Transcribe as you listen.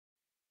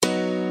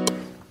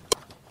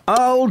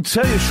I'll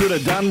tell you should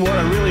have done what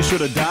I really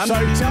should have done. So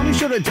tell me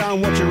should have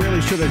done what you really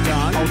should have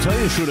done. I'll tell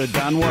you should have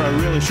done what I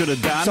really should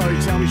have done. So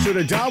tell me should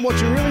have done what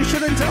you really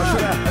should have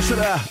done. I should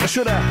have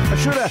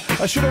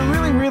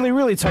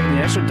really taken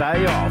the extra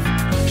day off.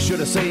 Should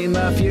have seen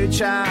the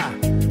future.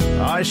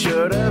 I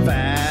should have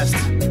asked.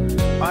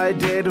 I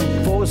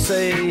didn't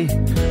foresee,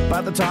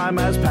 but the time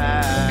has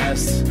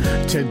passed.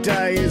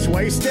 Today is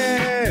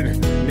wasted,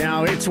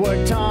 now it's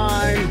work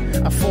time.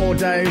 A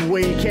 4-day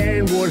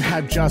weekend would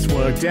have just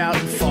worked out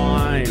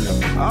fine.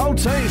 I'll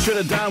tell you should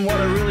have done what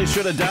I really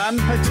should have done.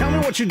 Hey, tell me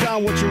what you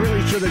done, what you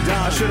really should have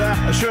done. I should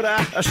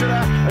have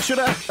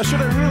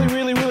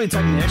really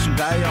taken the extra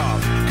day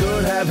off.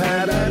 Could have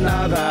had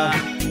another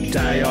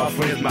day off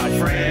with my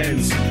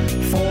friends.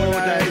 4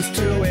 days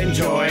to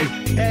enjoy,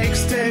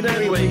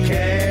 extended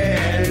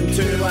weekend.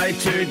 Too late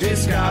to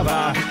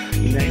discover,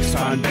 next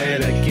time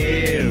better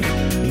give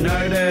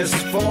notice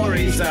for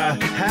Easter.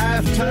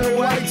 Have to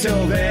wait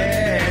till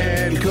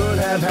then. Could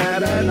have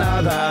had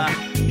another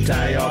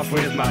day off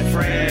with my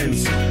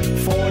friends.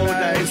 4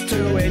 days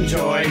to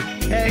enjoy,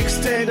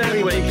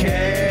 extended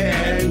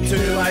weekend.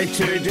 Too late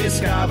to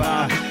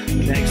discover,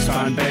 next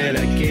time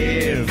better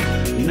give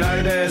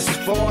notice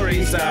for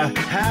Easter.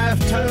 Have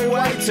to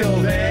wait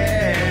till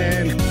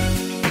then.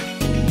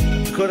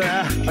 I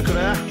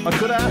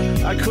coulda.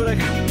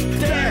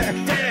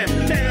 Damn.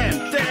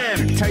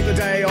 Take the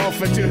day off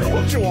and do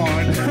what you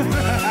want.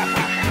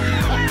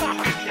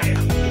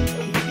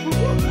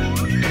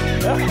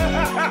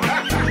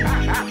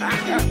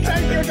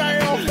 Take your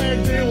day off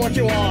and do what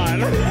you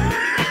want.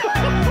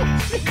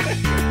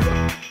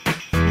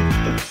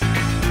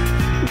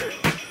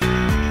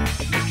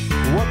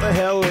 What the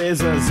hell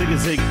is a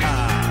zig-a-zig?